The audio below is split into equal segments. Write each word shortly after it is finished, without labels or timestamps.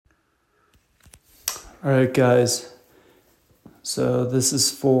All right, guys. So this is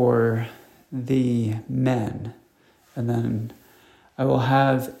for the men. And then I will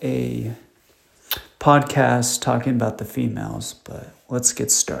have a podcast talking about the females, but let's get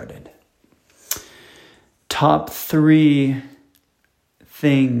started. Top 3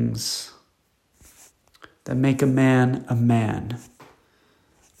 things that make a man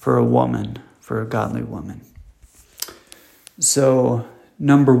for a woman, for a godly woman. So,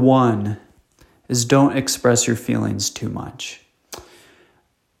 number 1 is don't express your feelings too much.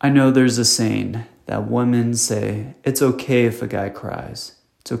 I know there's a saying that women say, it's okay if a guy cries.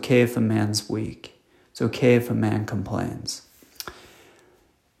 It's okay if a man's weak. It's okay if a man complains.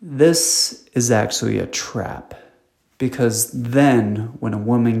 This is actually a trap, because then when a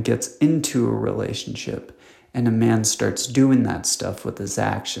woman gets into a relationship and a man starts doing that stuff with his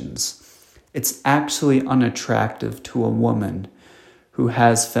actions, it's actually unattractive to a woman who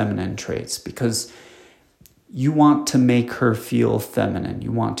has feminine traits, because you want to make her feel feminine.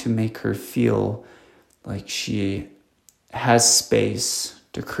 You want to make her feel like she has space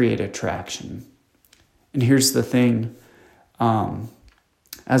to create attraction. And here's the thing.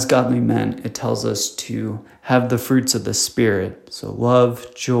 As godly men, it tells us to have the fruits of the Spirit. So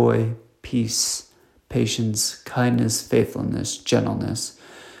love, joy, peace, patience, kindness, faithfulness, gentleness,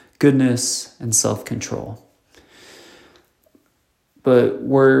 goodness, and self-control. But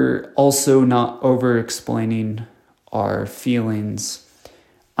we're also not over-explaining our feelings.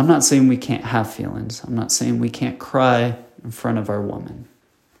 I'm not saying we can't have feelings. I'm not saying we can't cry in front of our women.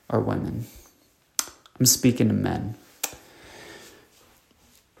 I'm speaking to men.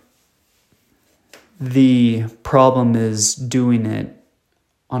 The problem is doing it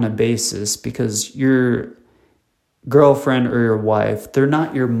on a basis, because your girlfriend or your wife, they're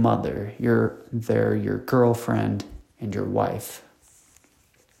not your mother. They're your girlfriend and your wife.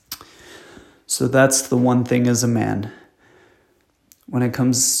 So that's the one thing as a man. When it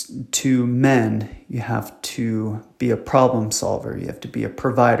comes to men, you have to be a problem solver. You have to be a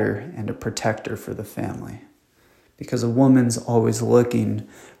provider and a protector for the family. Because a woman's always looking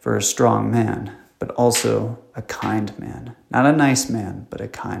for a strong man, but also a kind man. Not a nice man, but a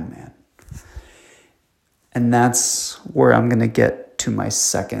kind man. And that's where I'm going to get to my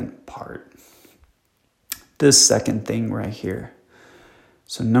second part. This second thing right here.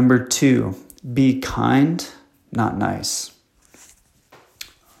 So number 2, be kind, not nice.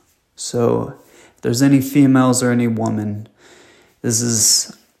 So if there's any females or any woman, this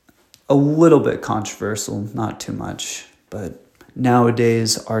is a little bit controversial, not too much, but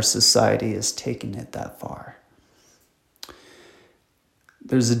nowadays our society is taking it that far.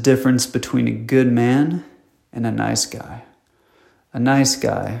 There's a difference between a good man and a nice guy. A nice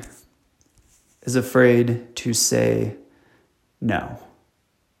guy is afraid to say no.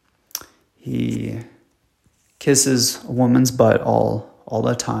 He kisses a woman's butt all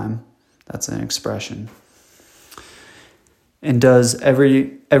the time. That's an expression. And does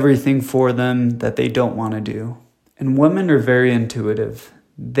everything for them that they don't want to do. And women are very intuitive.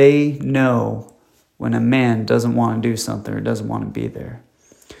 They know when a man doesn't want to do something or doesn't want to be there.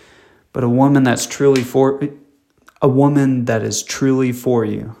 But a woman that is truly for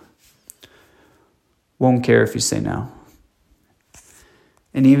you won't care if you say no.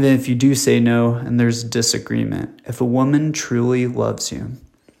 And even if you do say no and there's disagreement, if a woman truly loves you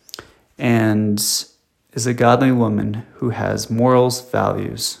and is a godly woman who has morals,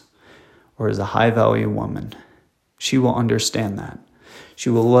 values, or is a high-value woman, she will understand that. She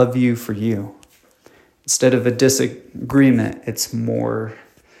will love you for you. Instead of a disagreement, it's more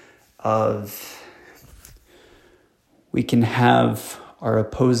of we can have our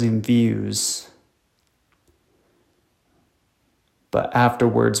opposing views, but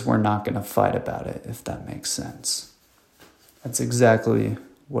afterwards, we're not going to fight about it, if that makes sense. That's exactly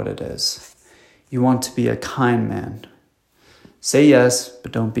what it is. You want to be a kind man. Say yes,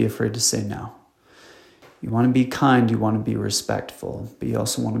 but don't be afraid to say no. You want to be kind, you want to be respectful, but you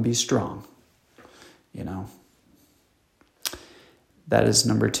also want to be strong. That is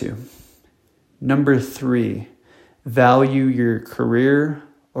number 2. Number 3, value your career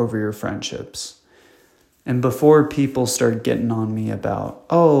over your friendships. And before people start getting on me about,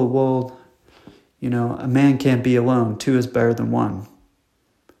 a man can't be alone. 2 is better than 1.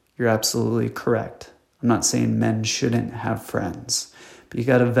 You're absolutely correct. I'm not saying men shouldn't have friends, but you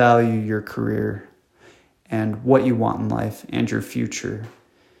got to value your career and what you want in life and your future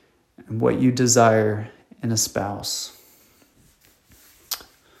and what you desire in a spouse.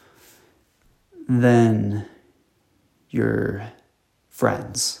 Then your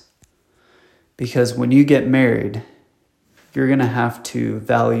friends. Because when you get married, You're going to have to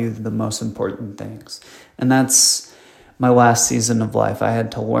value the most important things. And that's my last season of life. I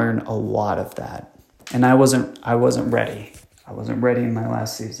had to learn a lot of that. And I wasn't ready. I wasn't ready in my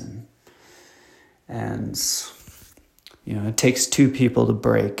last season. And, it takes two people to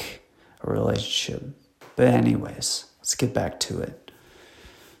break a relationship. But anyways, let's get back to it.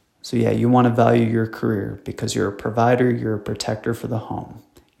 So you want to value your career because you're a provider, you're a protector for the home.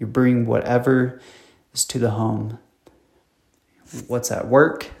 You bring whatever is to the home. What's at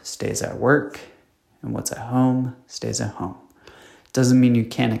work stays at work, and what's at home stays at home. Doesn't mean you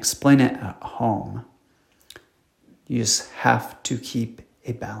can't explain it at home. You just have to keep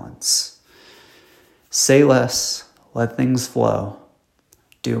a balance. Say less, let things flow,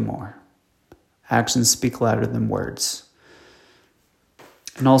 do more. Actions speak louder than words.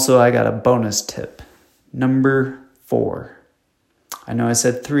 And also, I got a bonus tip. Number 4. I know I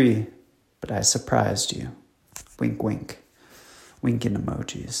said 3, but I surprised you. Wink, wink. Winking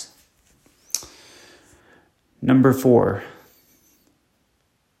emojis. Number 4.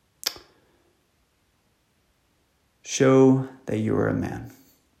 Show that you are a man.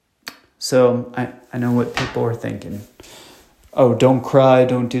 So I know what people are thinking. Oh, don't cry,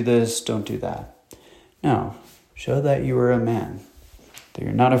 don't do this, don't do that. No, show that you are a man. That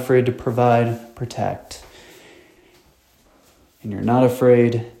you're not afraid to provide, protect. And you're not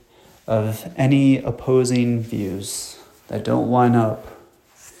afraid of any opposing views that don't line up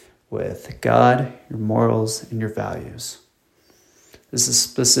with God, your morals, and your values. This is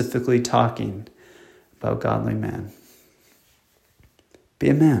specifically talking about godly man. Be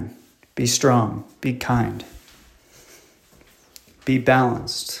a man. Be strong. Be kind. Be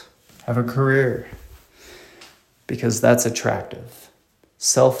balanced. Have a career. Because that's attractive.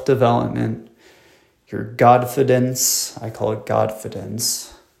 Self-development, your Godfidence, I call it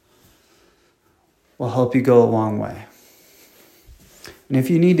Godfidence, will help you go a long way. And if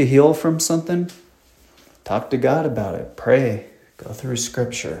you need to heal from something, talk to God about it. Pray. Go through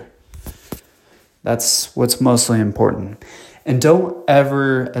scripture. That's what's mostly important. And don't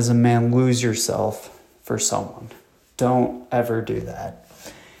ever, as a man, lose yourself for someone. Don't ever do that.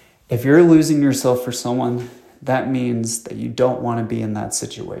 If you're losing yourself for someone, that means that you don't want to be in that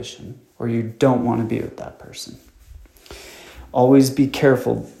situation or you don't want to be with that person. Always be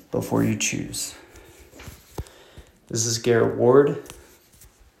careful before you choose. This is Garrett Ward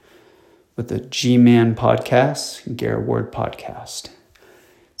with the G-Man podcast, Garrett Ward podcast.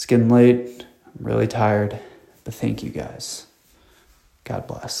 It's getting late. I'm really tired, but thank you guys. God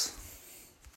bless.